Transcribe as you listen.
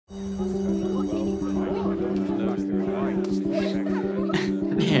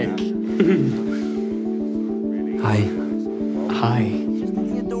Hi. Hi.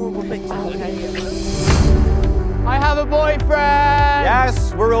 I have a boyfriend!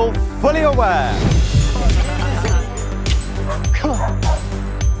 Yes, we're all fully aware. Come on.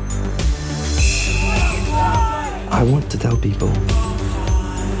 I want to tell people.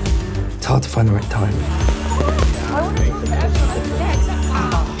 It's hard to find the right time.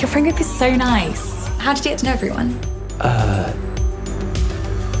 Your friend group is so nice. How did you get to know everyone?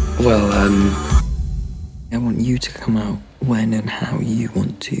 I want you to come out when and how you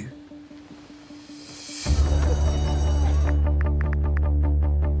want to.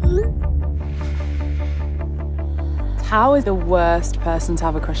 Tao is the worst person to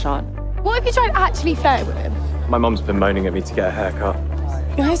have a crush on. What if you tried actually flirting with him? My mum's been moaning at me to get a haircut.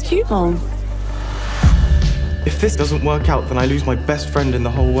 Your hair's cute, Mom. If this doesn't work out, then I lose my best friend in the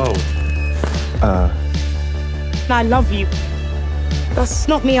whole world. I love you. That's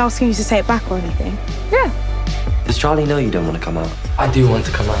not me asking you to say it back or anything. Yeah. Does Charlie know you don't want to come out? I do want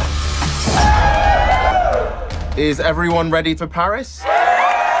to come out. Is everyone ready for Paris?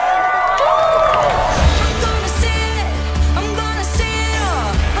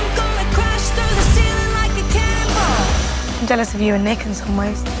 I'm jealous of you and Nick in some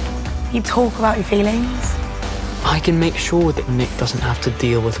ways. You talk about your feelings. I can make sure that Nick doesn't have to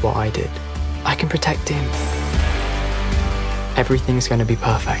deal with what I did. I can protect him. Everything's going to be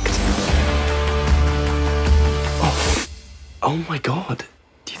perfect. Oh my God.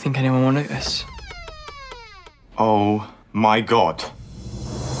 Do you think anyone will notice? Oh my God.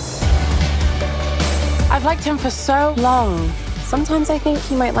 I've liked him for so long. Sometimes I think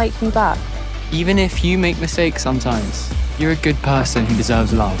he might like me back. Even if you make mistakes sometimes, you're a good person who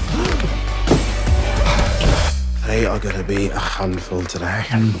deserves love. They are gonna be a handful today.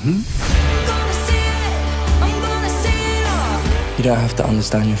 You don't have to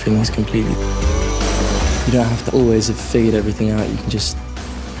understand your feelings completely. You don't have to always have figured everything out. You can just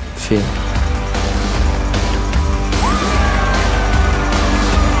feel.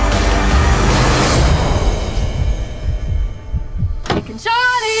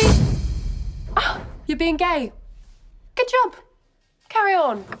 Charlie! Oh, you're being gay. Good job. Carry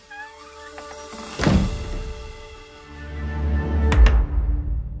on.